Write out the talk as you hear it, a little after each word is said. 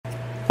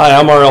Hi,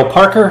 I'm R.L.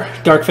 Parker,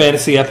 dark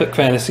fantasy, epic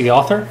fantasy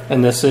author,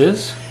 and this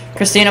is...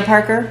 Kristina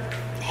Parker,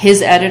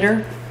 his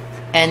editor,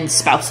 and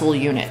spousal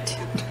unit.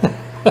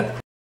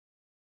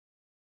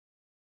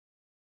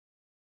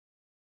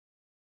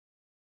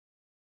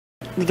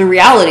 The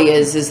reality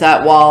is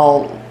that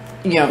while,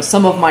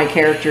 some of my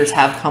characters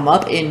have come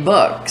up in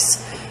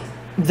books,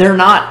 they're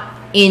not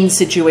in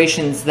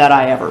situations that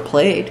I ever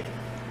played.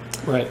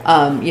 Right.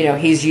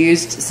 He's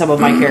used some of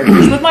my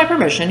characters with my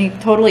permission. He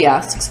totally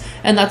asks,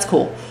 and that's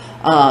cool.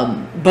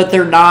 But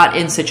they're not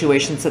in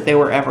situations that they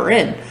were ever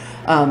in.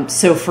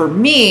 So for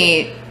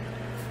me,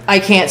 I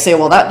can't say,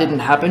 well, that didn't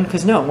happen,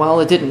 because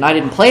it didn't. I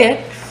didn't play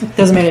it.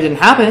 Doesn't mean it didn't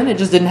happen. It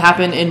just didn't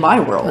happen in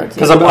my world.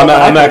 Because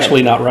I'm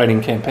actually not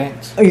writing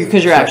campagns.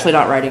 Because you're actually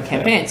not writing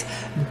campaigns.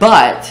 Yeah.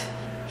 But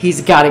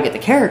he's got to get the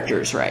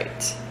characters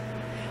right.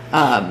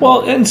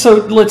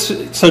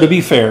 So to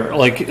be fair,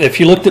 like if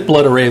you looked at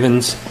Blood of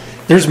Ravens,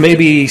 there's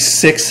maybe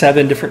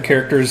 6-7 different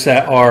characters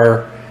that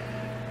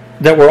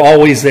were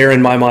always there in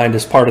my mind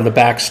as part of the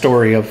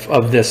backstory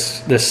of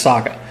this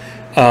saga.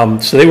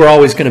 So they were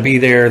always going to be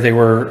there. They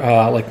were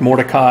like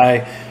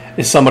Mordecai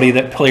is somebody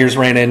that players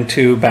ran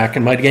into back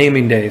in my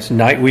gaming days.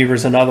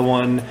 Nightweaver's another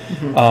one.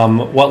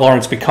 Mm-hmm. What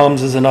Lawrence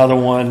Becomes is another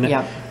one.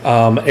 Yep.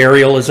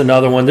 Ariel is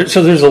another one.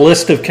 So there's a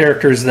list of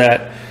characters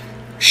that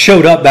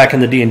showed up back in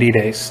the D&D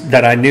days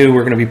that I knew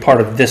were going to be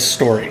part of this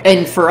story.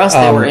 And for us,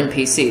 they were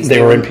NPCs.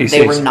 They were NPCs.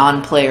 They were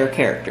non-player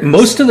characters.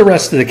 Most of the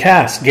rest of the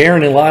cast,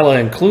 Garen and Lila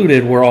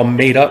included, were all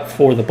made up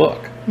for the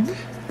book.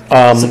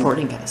 Mm-hmm.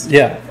 Supporting cast.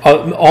 Yeah.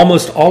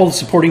 Almost all of the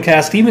supporting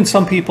cast, even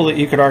some people that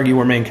you could argue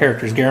were main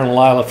characters. Garen and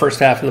Lila,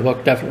 first half of the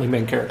book, definitely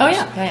main characters. Oh,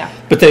 yeah.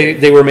 But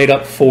they were made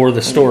up for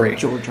the story.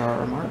 George R.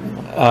 R. Martin.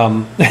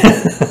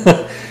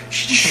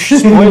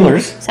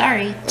 Spoilers.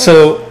 Sorry.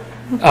 So...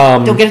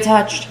 don't get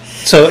attached.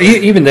 So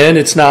even then,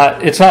 it's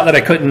not that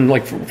I couldn't,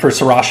 like for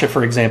Sarasha,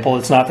 for example,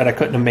 it's not that I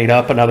couldn't have made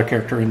up another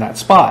character in that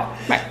spot.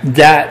 Right.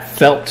 That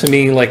felt to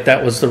me like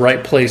that was the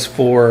right place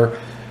for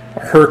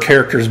her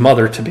character's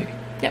mother to be.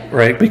 Yep.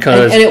 Right?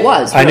 Because and it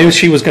was. I knew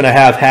she was going to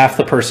have half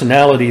the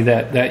personality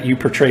that you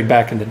portrayed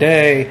back in the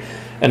day,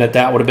 and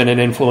that would have been an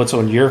influence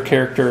on your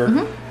character,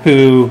 mm-hmm.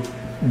 who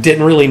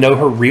didn't really know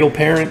her real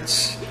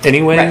parents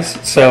anyways.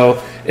 Right.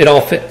 So it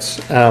all fits.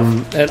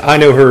 And I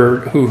know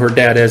who her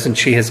dad is, and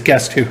she has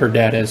guessed who her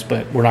dad is,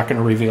 but we're not going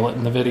to reveal it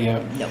in the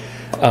video. Nope.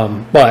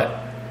 But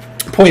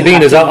point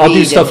being is I'll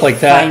do stuff like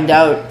that. Find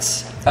out.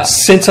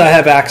 Since I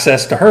have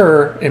access to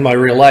her in my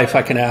real life,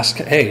 I can ask,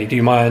 hey, do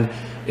you mind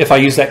if I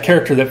use that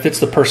character that fits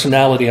the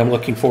personality I'm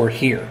looking for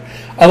here?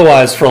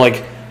 Otherwise, for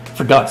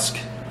Dusk,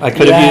 I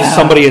could have used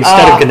somebody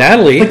instead of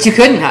Ganadley. But you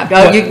couldn't have.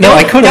 I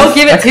couldn't. Don't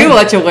give it too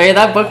much away.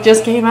 That book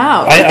just came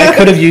out. I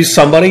could have used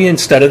somebody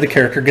instead of the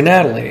character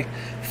Ganadley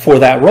for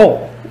that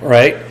role,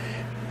 right?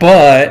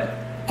 But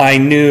I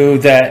knew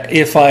that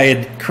if I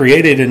had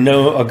created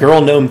a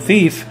girl gnome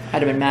thief,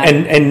 I'd have been mad.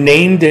 And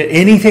named it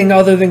anything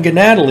other than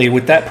Ganadley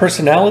with that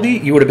personality,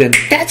 you would have been,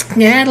 that's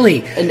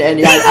Ganadley. And I'd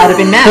have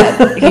been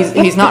mad.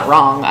 He's not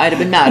wrong. I'd have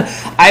been mad.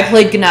 I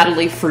played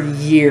Ganadley for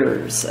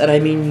years, and I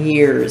mean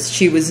years.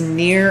 She was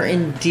near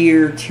and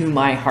dear to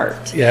my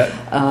heart. Yeah.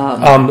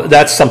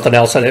 That's something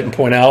else I didn't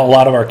point out. A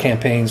lot of our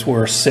campaigns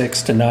were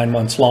 6 to 9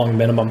 months long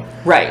minimum.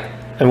 Right.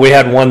 And we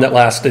had one that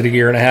lasted 1.5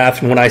 years.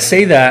 And when I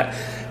say that,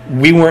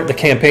 we weren't the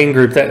campaign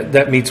group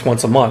that meets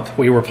once a month.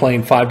 We were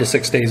playing 5 to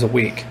 6 days a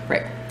week.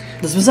 Right.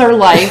 This was our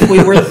life.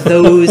 We were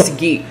those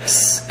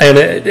geeks.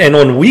 And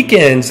on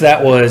weekends,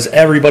 that was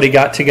everybody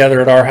got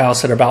together at our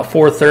house at about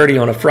 4:30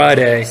 on a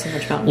Friday. So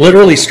much fun.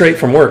 Literally straight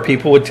from work.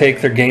 People would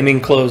take their gaming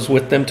clothes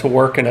with them to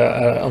work in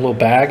a little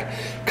bag,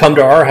 come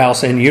to our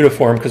house in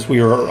uniform because a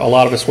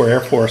lot of us were Air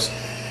Force,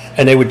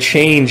 and they would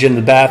change in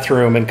the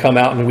bathroom and come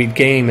out and we'd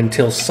game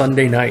until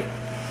Sunday night.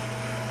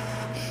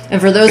 And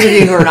for those of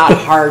you who are not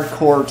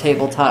hardcore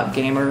tabletop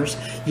gamers,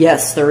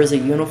 yes, there is a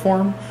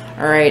uniform.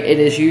 All right, it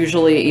is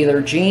usually either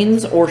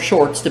jeans or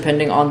shorts,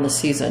 depending on the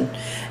season,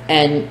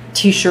 and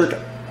t-shirt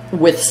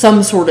with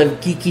some sort of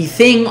geeky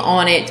thing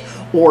on it,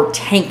 or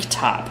tank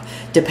top,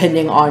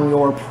 depending on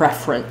your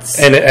preference.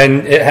 And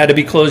it had to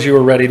be clothes you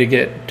were ready to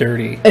get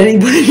dirty.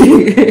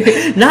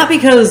 Not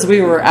because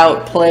we were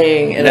out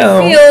playing in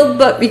a field,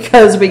 but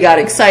because we got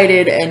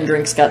excited and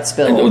drinks got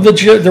spilled.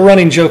 The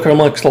running joke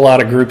amongst a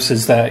lot of groups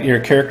is that your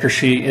character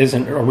sheet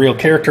isn't a real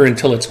character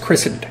until it's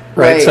christened,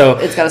 right? So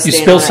it's got you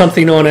spill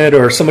something on it,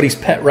 or somebody's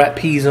pet rat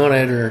pees on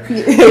it,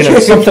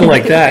 or something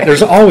like that.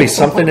 There's always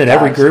something in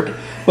every group.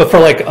 But for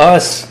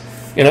us,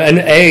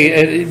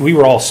 we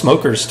were all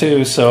smokers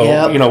too,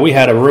 so we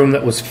had a room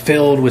that was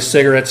filled with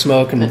cigarette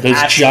smoke and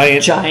those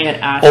giant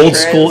ashtrays. Old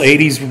school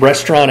 80s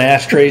restaurant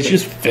ashtrays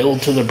just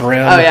filled to the brim.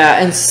 Oh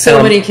yeah, and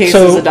so many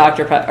cases of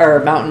Dr. Pepper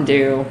or Mountain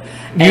Dew.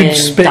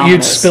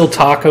 You'd spill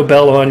Taco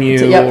Bell on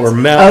you, or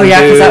Mountain Dew. Oh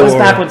yeah, because that was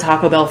back when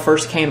Taco Bell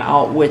first came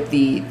out with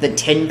the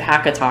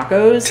 10-pack of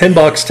tacos. $10,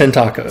 10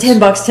 tacos.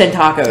 $10, 10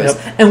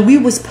 tacos, and we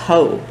was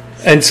po.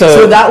 And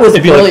so that was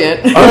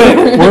brilliant. Like, all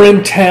right, we're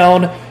in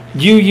town.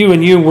 You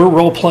and you, we're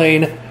role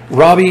playing.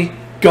 Robbie,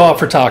 go out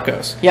for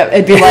tacos. Yep,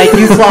 it'd be like,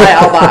 you fly,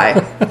 I'll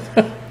buy.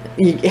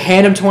 You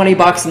hand them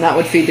 $20 and that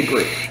would feed the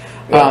group.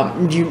 Yeah.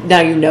 Now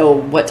you know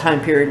what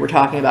time period we're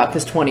talking about,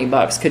 because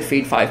 $20 could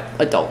feed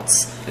 5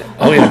 adults.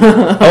 Oh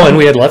yeah. Oh, and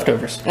we had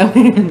leftovers.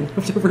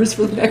 Leftovers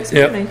for the next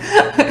morning.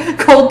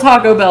 Cold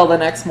Taco Bell the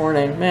next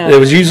morning. Man, There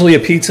was usually a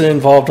pizza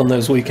involved on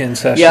those weekend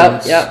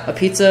sessions. Yep. A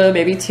pizza,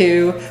 maybe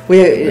 2.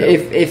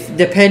 If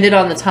depended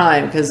on the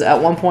time, because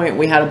at one point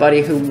we had a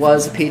buddy who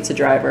was a pizza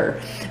driver,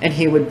 and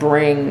he would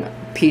bring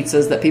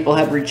pizzas that people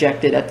had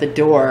rejected at the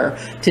door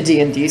to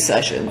D&D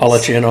sessions. I'll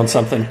let you in on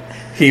something.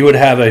 He would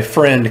have a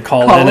friend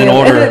call in an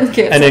order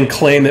and then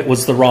claim it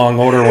was the wrong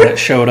order when it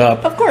showed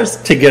up. Of course.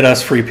 To get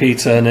us free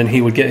pizza, and then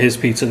he would get his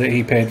pizza that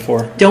he paid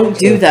for. Don't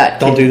do that.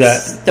 Don't do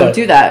that. Don't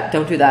do that.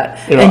 Don't do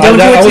that. You know, and don't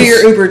do it to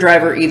your Uber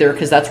driver either,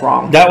 because that's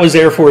wrong. That was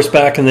Air Force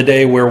back in the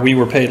day where we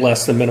were paid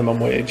less than minimum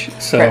wage.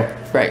 So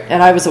Right.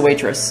 And I was a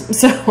waitress,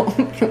 so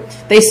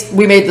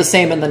we made the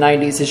same in the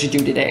 90s as you do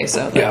today.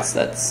 So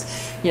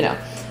that's you know,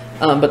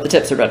 but the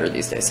tips are better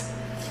these days.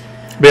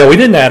 But yeah, we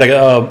didn't add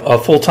a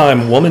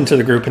full-time woman to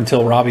the group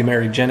until Robbie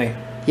married Jenny.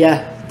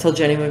 Yeah, until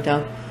Jenny moved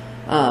down.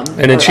 And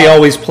then she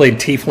always played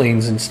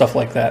tieflings and stuff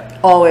like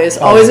that. Always a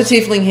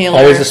tiefling healer.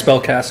 Always a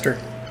spellcaster.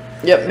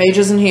 Yep,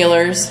 mages and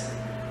healers.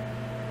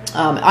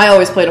 I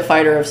always played a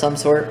fighter of some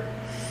sort.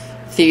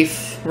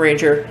 Thief,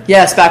 ranger.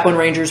 Yes, back when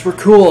rangers were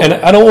cool. And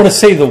I don't want to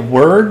say the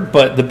word,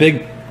 but the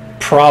big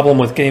problem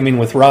with gaming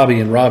with Robbie,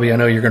 and Robbie, I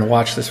know you're going to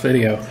watch this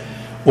video,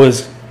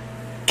 was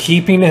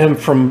keeping him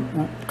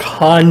from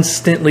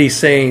constantly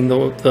saying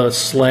the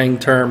slang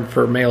term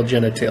for male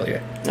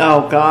genitalia.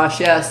 Oh gosh,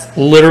 yes.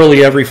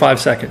 Literally every 5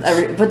 seconds.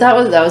 But that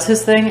was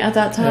his thing at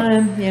that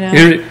time, you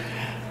know.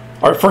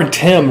 Our friend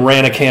Tim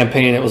ran a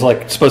campaign. It was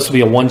like supposed to be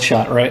a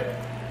one-shot, right?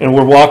 And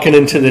we're walking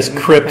into this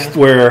crypt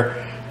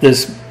where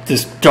this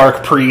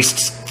dark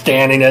priest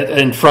standing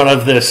in front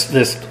of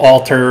this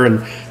altar,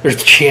 and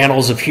there's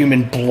channels of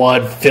human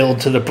blood filled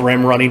to the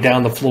brim running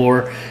down the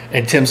floor.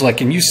 And Tim's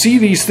like, "And you see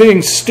these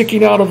things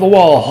sticking out of the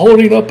wall,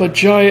 holding up a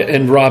giant,"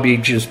 and Robbie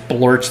just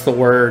blurts the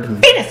word.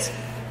 And, penis!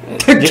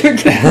 and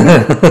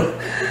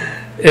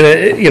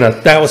you know,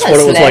 that was what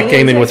it was like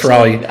gaming with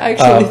Robbie.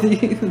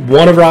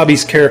 One of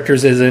Robbie's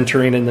characters is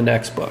entering in the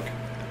next book,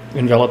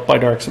 enveloped by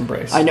Dark's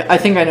embrace. I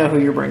think I know who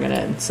you're bringing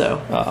in. So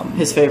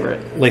his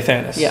favorite,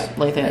 Lathanis. Yeah,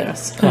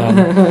 Lathanis.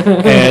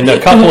 And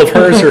a couple of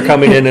hers are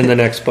coming in the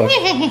next book.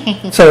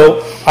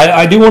 So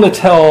I do want to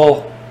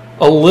tell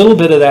a little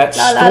bit of that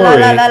story.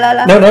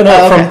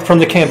 No, from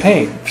the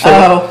campaign.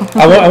 So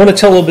I want to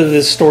tell a little bit of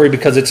this story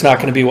because it's not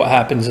going to be what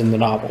happens in the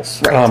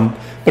novels. Right.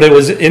 But it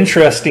was an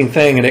interesting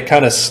thing, and it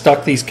kind of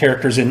stuck these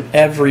characters in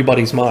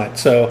everybody's mind.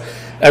 So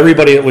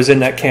everybody that was in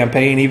that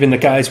campaign, even the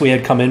guys we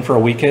had come in for a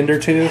weekend or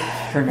two,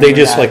 they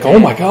just oh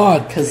my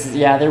god! Because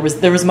there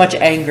was much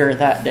anger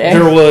that day.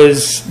 There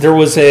was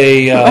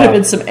a there might have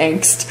been some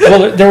angst.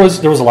 Well, there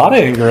was a lot of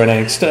anger and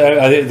angst.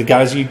 The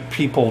guys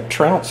people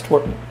trounced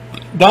were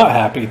not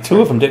happy. 2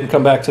 of them didn't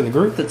come back to the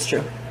group. That's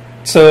true.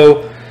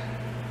 So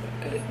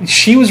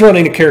she was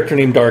running a character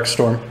named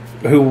Darkstorm,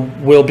 who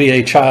will be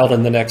a child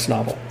in the next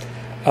novel.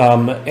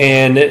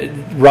 And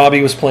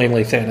Robbie was playing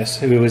Lathanis,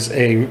 who was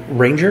a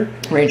ranger.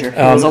 He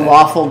was a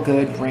lawful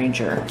good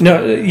ranger.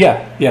 No,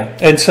 yeah.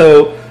 And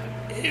so,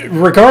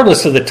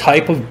 regardless of the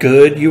type of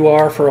good you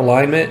are for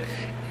alignment,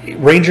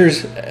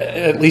 rangers,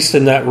 at least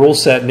in that rule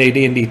set in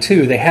AD&D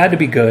 2, they had to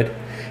be good,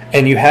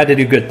 and you had to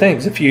do good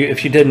things. If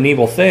you did an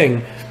evil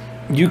thing,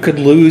 you could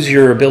lose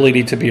your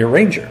ability to be a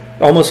ranger.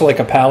 Almost like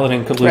a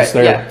paladin could lose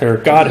their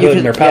godhood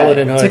and their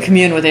paladinhood. To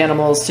commune with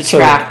animals, to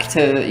track,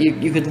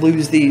 you could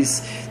lose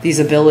these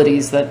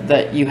abilities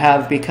that you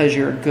have because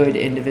you're a good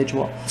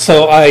individual.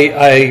 So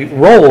I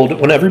rolled,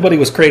 when everybody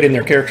was creating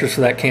their characters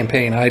for that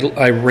campaign,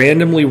 I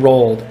randomly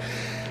rolled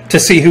to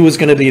see who was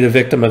going to be the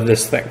victim of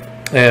this thing.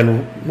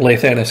 And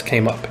Lathanis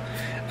came up.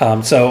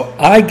 So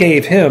I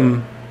gave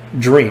him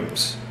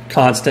dreams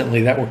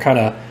constantly that were kind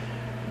of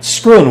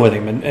screwing with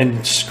him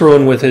and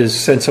screwing with his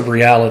sense of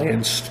reality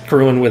and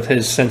screwing with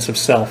his sense of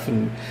self,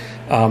 and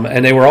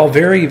they were all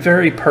very,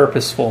 very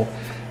purposeful,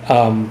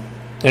 and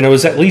it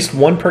was at least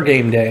one per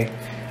game day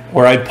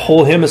where I'd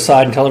pull him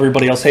aside and tell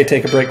everybody else, "Hey,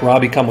 take a break,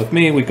 Robbie, come with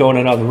me." We'd go in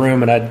another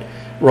room and I'd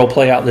role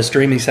play out this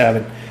dream he's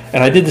having.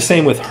 And I did the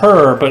same with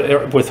her,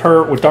 but with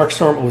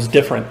Darkstorm it was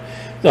different.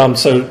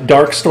 So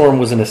Darkstorm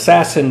was an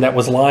assassin that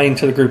was lying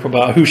to the group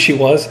about who she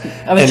was.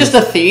 I was just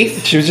a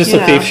thief. She was just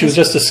a thief. She was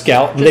just a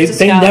scout.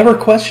 They never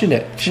questioned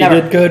it. She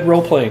did good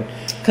role playing.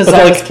 Because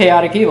that was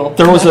chaotic evil.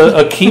 There was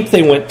a keep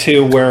they went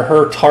to where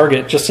her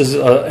target, just as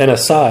an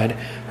aside,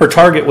 her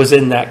target was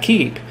in that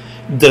keep.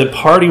 The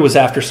party was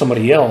after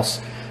somebody else,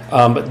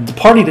 but the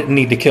party didn't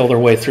need to kill their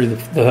way through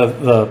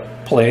the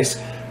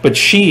place. But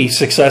she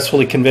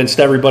successfully convinced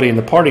everybody in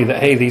the party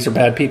that, hey, these are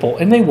bad people,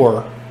 and they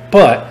were,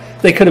 but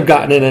they could have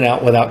gotten in and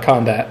out without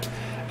combat.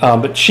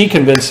 But she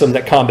convinced them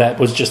that combat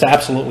was just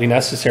absolutely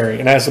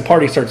necessary. And as the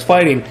party starts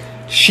fighting,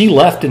 she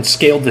left and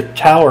scaled the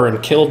tower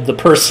and killed the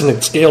person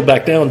and scaled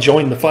back down,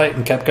 joined the fight,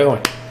 and kept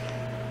going.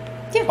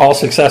 Yeah. All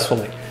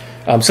successfully.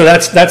 So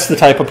that's the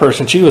type of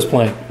person she was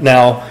playing.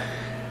 Now,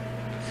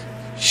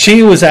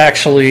 She was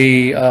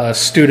actually a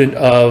student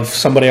of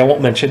somebody I won't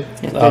mention,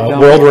 Yeah,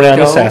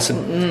 world-renowned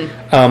assassin.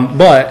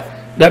 But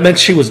that meant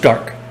she was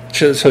dark.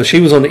 So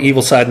she was on the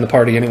evil side in the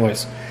party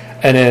anyways.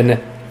 And then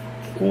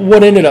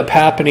what ended up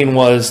happening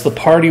was the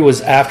party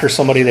was after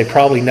somebody they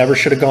probably never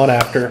should have gone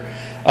after.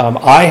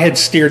 I had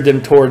steered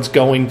them towards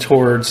going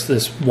towards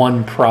this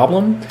one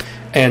problem.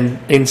 And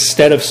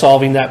instead of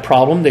solving that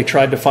problem, they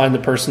tried to find the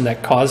person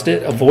that caused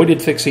it, avoided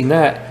fixing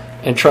that,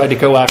 and tried to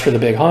go after the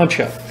big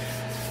honcho.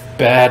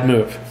 Bad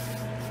move.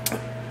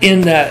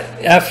 In that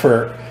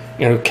effort,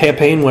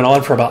 campaign went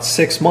on for about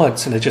 6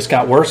 months, and it just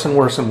got worse and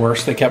worse and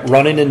worse. They kept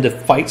running into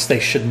fights they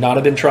should not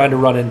have been trying to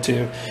run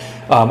into.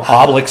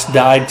 Obelix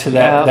died to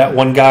that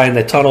one guy in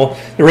the tunnel.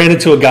 They ran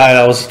into a guy.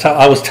 I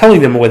was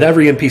telling them with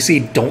every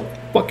NPC, don't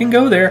fucking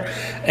go there,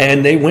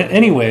 and they went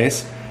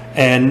anyways.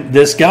 And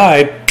this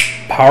guy,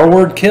 power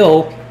word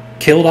kill,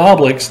 killed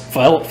Obelix,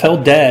 fell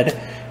dead,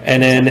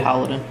 and then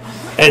Paladin.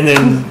 And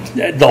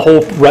then the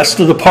whole rest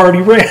of the party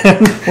ran.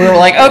 We were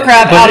like, oh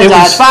crap, out of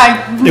dodge,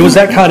 bye. It was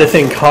that kind of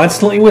thing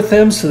constantly with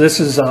them. So this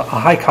is a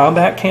high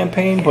combat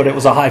campaign, but it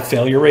was a high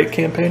failure rate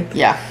campaign.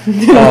 Yeah.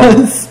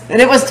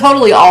 And it was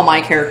totally all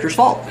my character's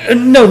fault.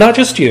 No, not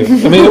just you.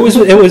 I mean, it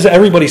was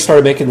everybody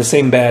started making the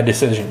same bad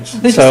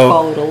decisions. They just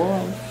followed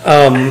along.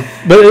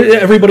 But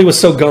everybody was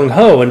so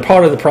gung-ho, and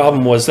part of the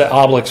problem was that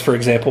Obelix, for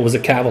example, was a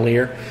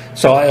Cavalier.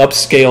 So I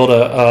upscaled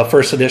a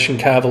first edition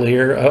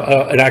Cavalier,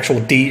 an actual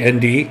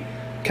D&D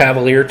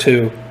Cavalier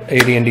to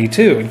AD&D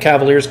 2, and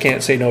Cavaliers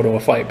can't say no to a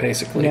fight,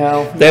 basically. They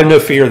have no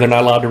fear. They're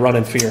not allowed to run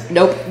in fear.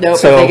 Nope. So,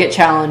 if they get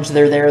challenged,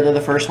 they're there. They're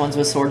the first ones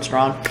with swords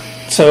drawn.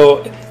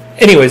 So,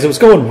 anyways, it was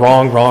going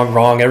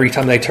wrong every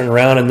time they turned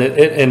around,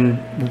 and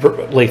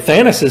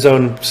Lathanis'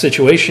 own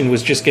situation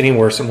was just getting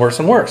worse and worse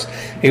and worse.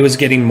 He was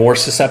getting more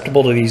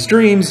susceptible to these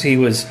dreams. He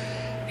was,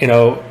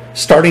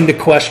 starting to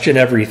question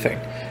everything.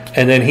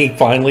 And then he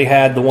finally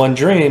had the one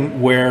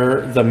dream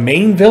where the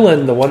main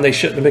villain, the one they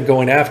shouldn't have been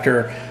going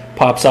after,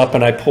 pops up,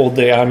 and I pulled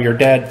the "I'm your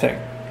dad" thing.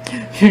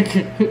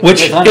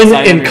 Which,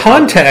 in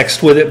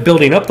context with it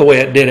building up the way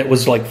it did, it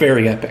was like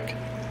very epic.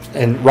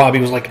 And Robbie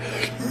was like,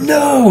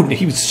 "No!"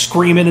 He was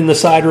screaming in the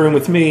side room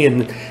with me,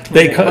 and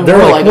they're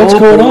like, "What's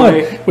going on?"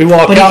 We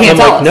walk out, and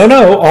I'm like,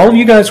 "No, all of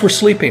you guys were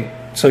sleeping,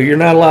 so you're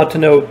not allowed to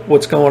know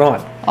what's going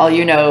on." All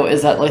you know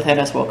is that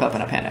Lathanis woke up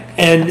in a panic.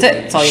 And that's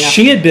it. That's all you know.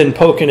 She had been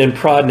poking and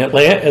prodding at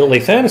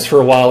Lathanis for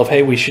a while of,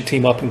 "Hey, we should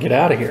team up and get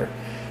out of here,"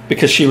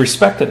 because she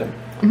respected him.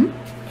 Mm-hmm.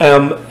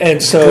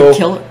 And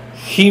so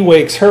he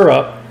wakes her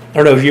up.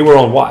 Or no, you were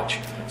on watch.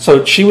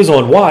 So she was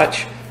on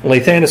watch.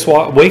 Lathanis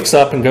wakes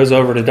up and goes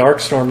over to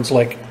Darkstorm and's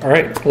like, "All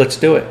right, let's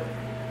do it."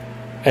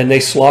 And they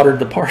slaughtered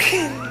the party.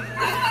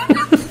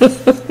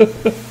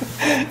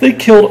 They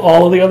killed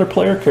all of the other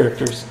player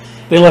characters.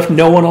 They left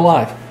no one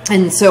alive.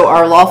 And so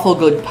our lawful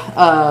good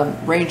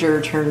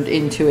ranger turned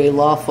into a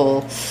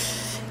lawful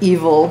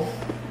evil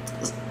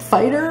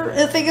fighter,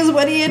 I think is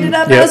what he ended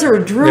up as, or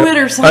a druid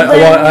or something.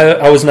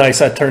 I was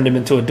nice. I turned him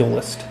into a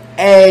duelist.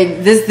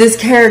 And this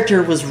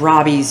character was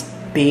Robbie's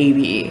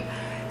baby.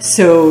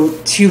 So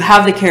to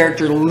have the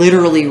character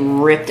literally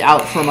ripped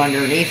out from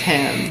underneath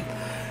him,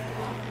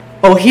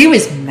 he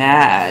was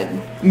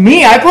mad.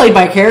 Me, I played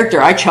my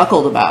character. I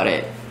chuckled about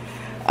it.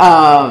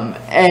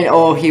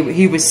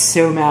 He was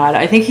so mad.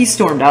 I think he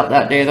stormed out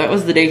that day. That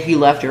was the day he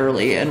left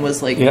early and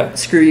was like,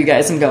 "Screw you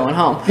guys, I'm going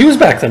home." He was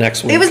back the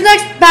next week. It was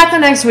back the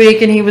next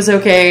week, and he was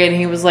okay. And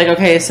he was like,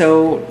 "Okay,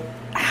 so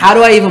how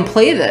do I even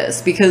play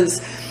this?"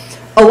 Because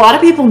a lot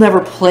of people never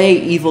play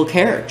evil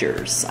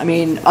characters. I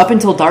mean, up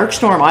until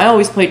Darkstorm, I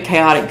always played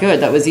chaotic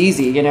good. That was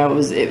easy.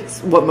 It's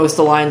what most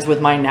aligns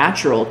with my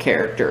natural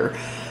character.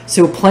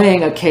 So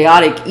playing a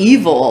chaotic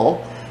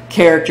evil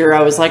character,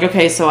 I was like,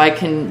 okay, so I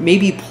can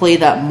maybe play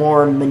that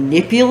more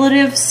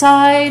manipulative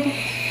side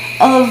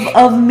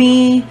of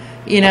me,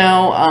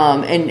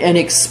 and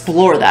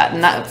explore that.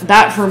 And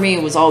that for me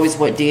was always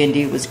what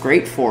D&D was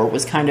great for,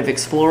 was kind of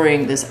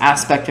exploring this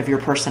aspect of your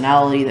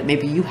personality that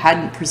maybe you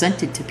hadn't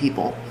presented to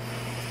people.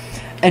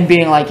 And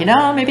being like,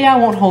 maybe I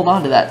won't hold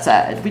on to that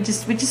side. We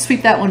just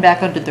sweep that one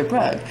back under the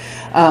rug.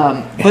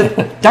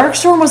 But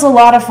Darkstorm was a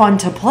lot of fun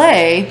to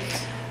play,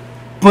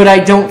 but I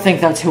don't think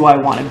that's who I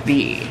want to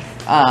be.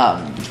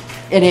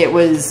 And it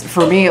was,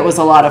 for me, it was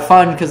a lot of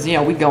fun because,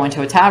 we'd go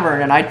into a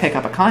tavern and I'd pick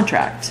up a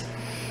contract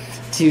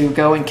to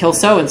go and kill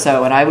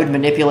so-and-so, and I would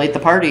manipulate the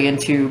party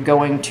into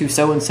going to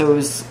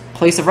so-and-so's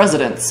place of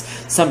residence,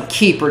 some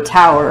keep or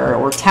tower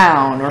or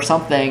town or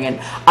something, and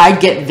I'd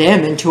get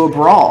them into a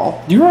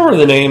brawl. Do you remember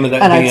the name of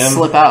that and DM I'd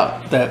slip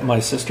out. That my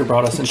sister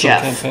brought us into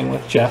a campaign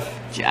with? Jeff.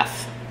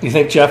 You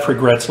think Jeff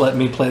regrets letting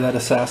me play that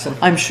assassin?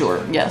 I'm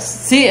sure, yes.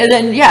 See, and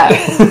then,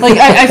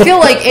 I feel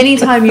like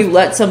anytime you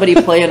let somebody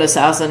play an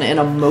assassin in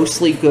a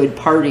mostly good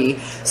party,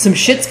 some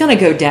shit's gonna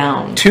go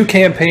down. 2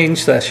 campaign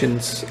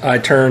sessions, I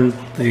turned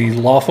the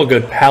lawful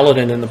good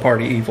paladin in the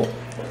party evil.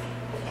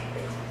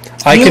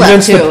 He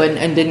left too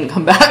and didn't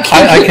come back.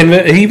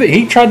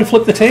 He tried to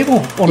flip the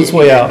table on his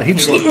way out. He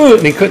just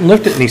and he couldn't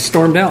lift it, and he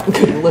stormed out.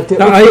 Couldn't lift it.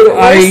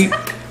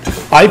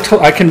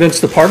 I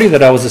convinced the party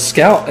that I was a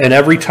scout, and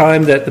every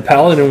time that the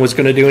paladin was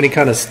going to do any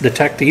kind of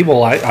detect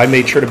evil, I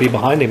made sure to be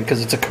behind him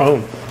because it's a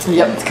cone.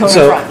 Yep, it's cone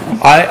So in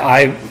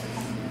front.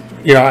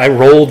 I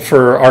rolled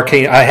for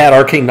arcane. I had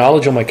arcane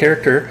knowledge on my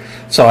character,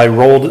 so I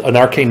rolled an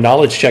arcane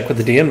knowledge check with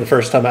the DM the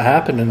first time it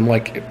happened, and I'm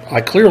like,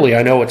 I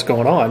know what's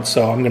going on,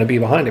 so I'm going to be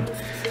behind him.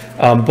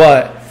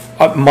 But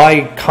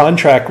my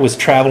contract was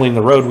traveling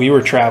the road we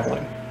were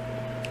traveling,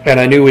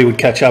 and I knew we would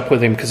catch up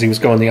with him because he was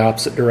going the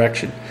opposite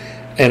direction,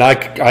 and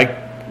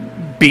I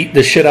beat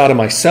the shit out of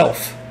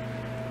myself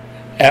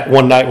at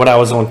one night when I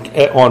was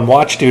on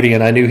watch duty,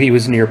 and I knew he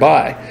was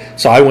nearby.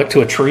 So I went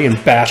to a tree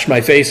and bashed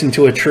my face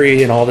into a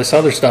tree and all this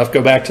other stuff.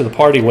 Go back to the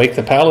party, wake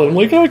the paladin. I'm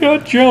like, I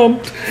got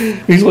jumped.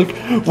 He's like,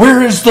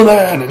 where is the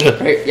man?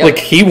 Right, yep. Like,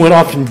 he went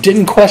off and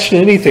didn't question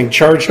anything.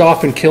 Charged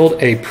off and killed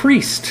a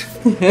priest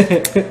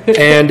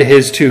and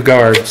his 2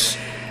 guards.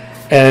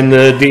 And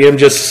the DM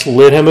just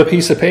slid him a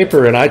piece of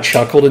paper, and I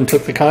chuckled and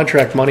took the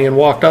contract money and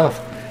walked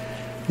off.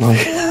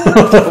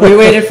 We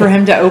waited for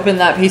him to open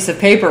that piece of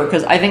paper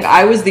because I think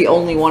I was the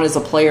only one as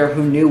a player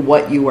who knew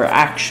what you were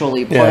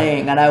actually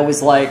playing, and I was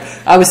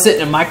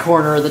sitting in my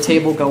corner of the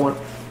table going,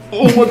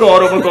 oh my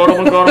god, oh my god,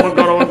 oh my god, oh my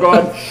god, oh my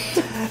god,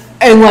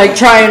 and like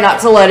trying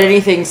not to let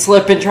anything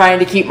slip and trying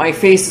to keep my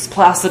face as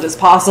placid as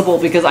possible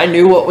because I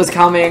knew what was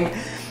coming.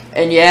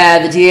 And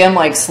yeah, the DM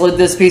like slid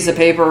this piece of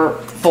paper,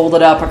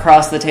 folded up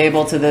across the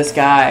table to this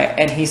guy,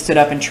 and he stood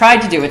up and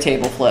tried to do a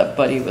table flip,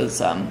 but he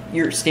was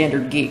your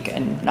standard geek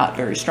and not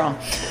very strong,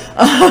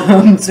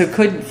 so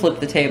couldn't flip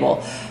the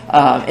table,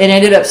 and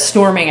ended up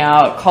storming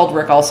out, called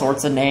Rick all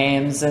sorts of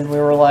names, and we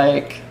were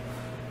like,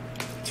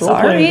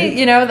 sorry,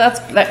 you know,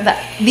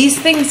 that these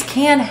things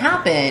can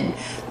happen,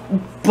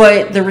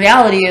 but the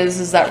reality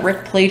is that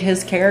Rick played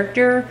his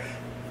character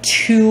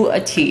to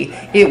a T.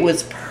 It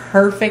was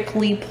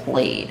perfectly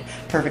played,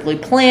 perfectly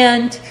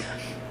planned,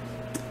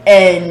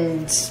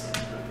 and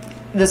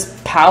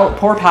this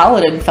poor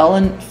paladin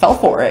fell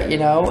for it, you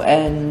know,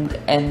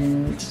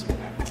 and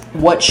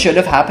what should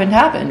have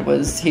happened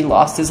was he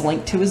lost his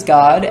link to his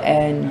god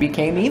and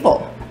became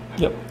evil.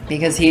 Yep.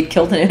 Because he had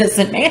killed an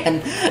innocent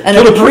man and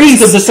a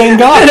priest of the same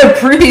god, and a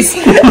priest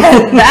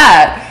at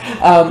that.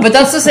 But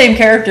that's the same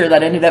character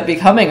that ended up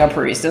becoming a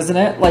priest, isn't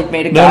it? Like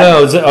made a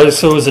god. No.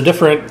 So it was a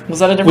different. Was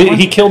that a different one?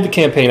 He killed the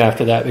campaign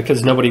after that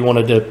because nobody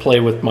wanted to play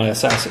with my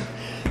assassin.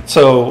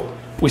 So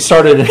we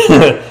started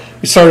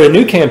a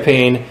new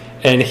campaign,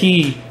 and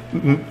he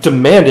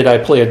demanded I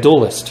play a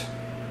duelist.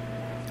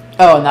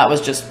 Oh, and that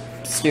was just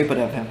stupid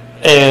of him.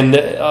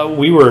 And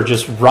we were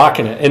just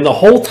rocking it, and the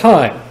whole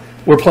time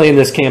we're playing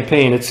this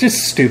campaign, it's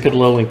just stupid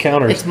little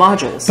encounters. It's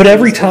modules. But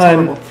every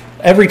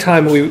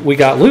time we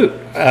got loot,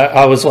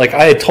 I was like,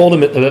 I had told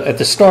him at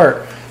the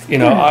start, you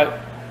know,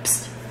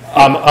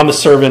 I'm a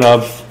servant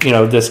of, you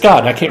know, this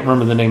god. I can't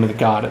remember the name of the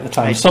god at the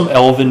time. Some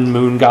elven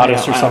moon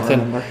goddess or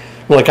something.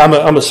 Like,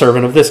 I'm a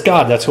servant of this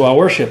god. That's who I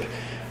worship.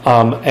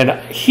 And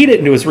he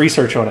didn't do his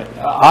research on it.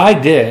 I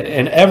did,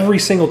 and every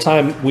single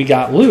time we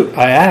got loot,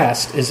 I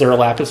asked, "Is there a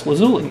lapis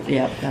lazuli?"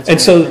 Yeah, that's and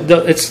so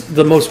it's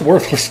the most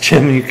worthless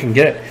gem you can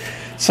get.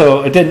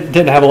 So it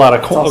didn't have a lot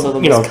of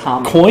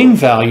coin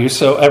value.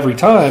 So every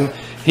time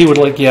he would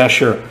like, "Yeah,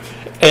 sure,"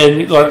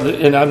 and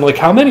I'm like,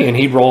 "How many?" And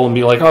he'd roll and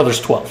be like, "Oh, there's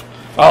 12.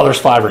 Oh, there's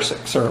 5 or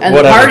 6 or and whatever."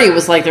 And the party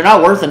was like, "They're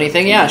not worth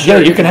anything." Yeah, sure.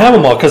 Yeah, you can have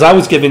them all because I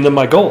was giving them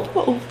my gold.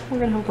 Uh-oh, we're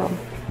gonna have a problem.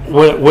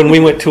 When we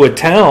went to a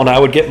town, I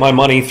would get my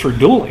money through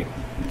dueling,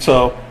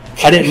 so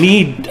I didn't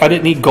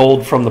need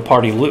gold from the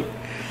party loot.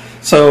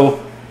 So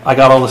I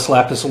got all this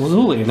lapis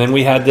lazuli, and then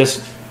we had this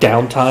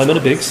downtime in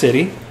a big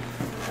city,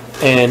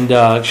 and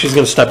she's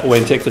going to step away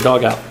and take the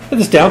dog out. At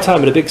this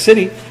downtime in a big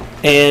city,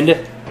 and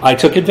I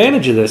took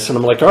advantage of this, and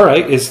I'm like, all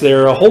right, is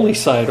there a holy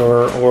site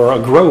or a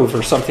grove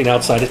or something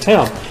outside of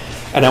town?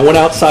 And I went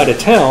outside of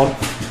town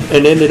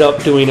and ended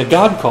up doing a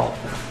god call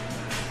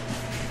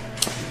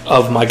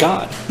of my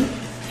god.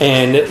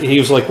 And he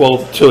was like,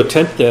 well, to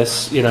attempt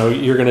this, you know,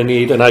 you're going to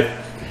need, and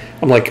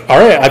I'm like, all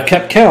right, I've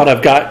kept count.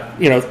 I've got,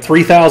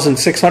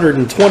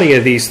 3,620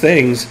 of these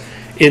things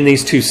in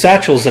these 2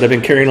 satchels that I've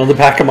been carrying on the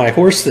back of my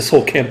horse this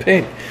whole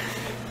campaign.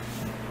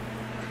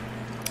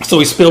 So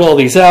we spilled all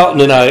these out, and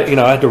then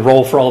I had to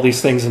roll for all these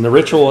things in the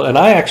ritual, and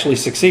I actually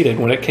succeeded.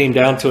 When it came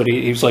down to it,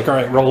 he was like, all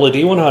right, roll a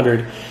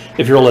D100.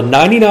 If you roll a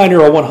 99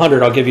 or a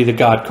 100, I'll give you the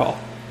god call.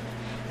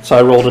 So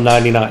I rolled a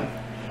 99.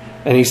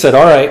 And he said,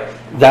 all right,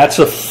 that's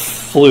a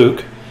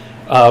fluke.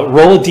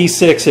 Roll a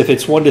d6. If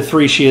it's 1 to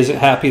 3, she isn't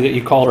happy that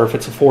you called her. If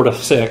it's a 4 to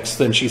 6,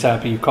 then she's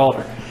happy you called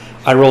her.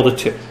 I rolled a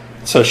 2.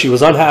 So she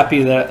was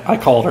unhappy that I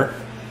called her.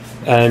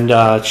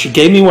 And she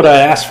gave me what I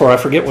asked for. I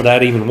forget what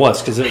that even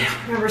was. Because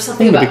remember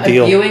something about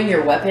viewing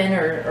your weapon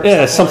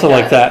or something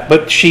like that.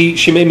 But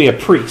she made me a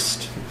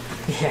priest.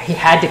 Yeah, he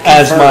had to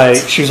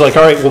convert. She was like,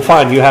 all right, well,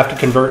 fine. You have to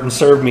convert and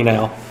serve me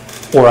now,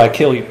 or I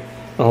kill you.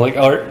 I'm like,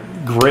 all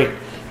right, great.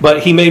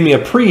 But he made me a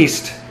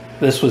priest.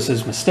 This was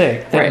his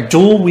mistake. That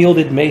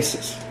dual-wielded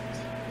maces.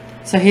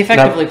 So he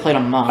effectively played a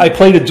monk. I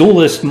played a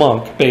duelist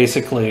monk,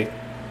 basically,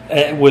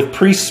 with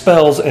priest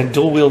spells and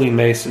dual-wielding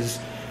maces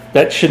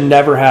That should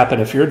never happen.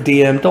 If you're a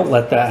DM, don't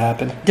let that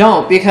happen.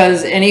 Don't,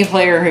 because any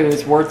player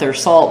who's worth their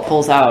salt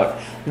pulls out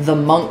the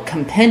Monk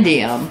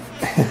Compendium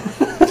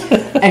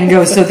and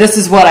goes, so this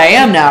is what I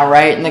am now,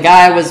 right? And the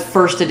guy was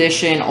first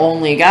edition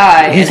only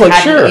guy. He's and like,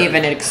 hadn't sure.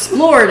 even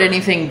explored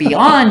anything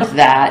beyond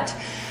that.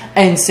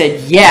 And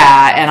said,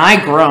 yeah, and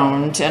I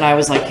groaned, and I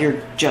was like,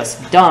 you're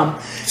just dumb.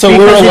 So because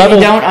we're a if level...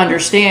 you don't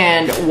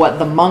understand what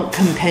the Monk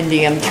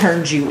Compendium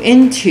turned you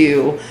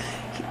into,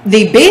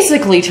 they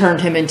basically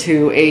turned him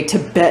into a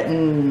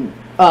Tibetan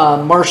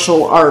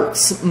martial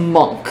arts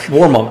monk.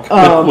 War monk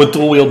with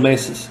dual-wield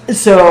maces.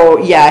 So,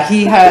 yeah,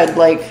 he had,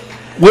 like...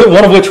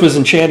 One of which was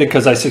enchanted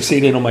because I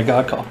succeeded on my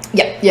God Call.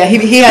 Yeah,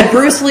 he had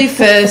Bruce Lee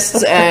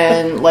fists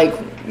and, like...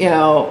 You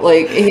know,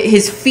 like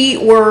his feet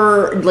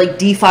were like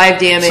D5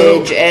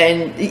 damage, so,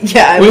 and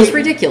yeah, it was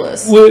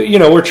ridiculous.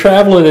 We're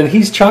traveling, and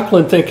he's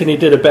chuckling, thinking he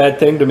did a bad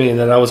thing to me, and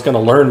that I was going to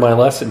learn my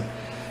lesson.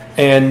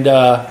 And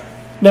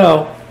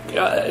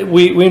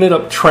we ended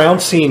up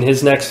trouncing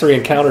his next 3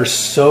 encounters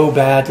so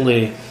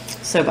badly,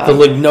 that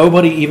like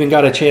nobody even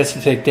got a chance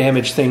to take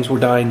damage. Things were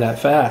dying that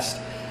fast,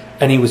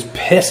 and he was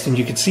pissed, and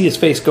you could see his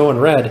face going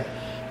red.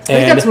 I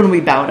think that's when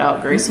we bowed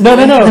out gracefully.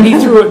 No. He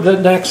threw it.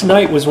 The next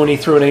night was when he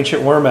threw an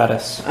ancient worm at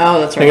us.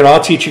 Oh, that's right. Thinking, I'll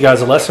teach you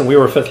guys a lesson. We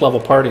were a 5th level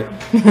party.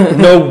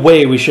 No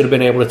way we should have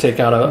been able to take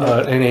out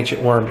an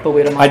ancient worm. But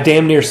we had a monk. I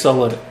damn near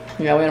soloed it.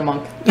 Yeah, we had a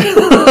monk.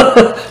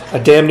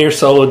 I damn near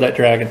soloed that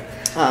dragon.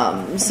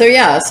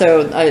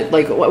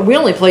 We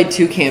only played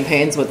 2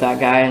 campaigns with that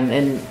guy,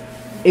 and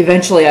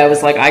eventually I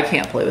was like, I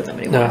can't play with him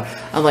anymore. No.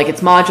 I'm like,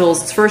 it's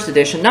modules, it's first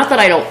edition. Not that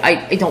I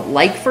don't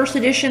like first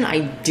edition. I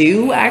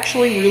do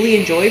actually really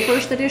enjoy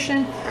first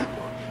edition,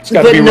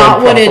 but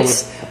not when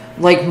it's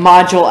like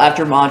module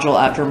after module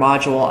after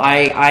module.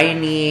 I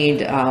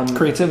need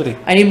creativity.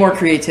 I need more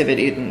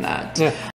creativity than that. Yeah.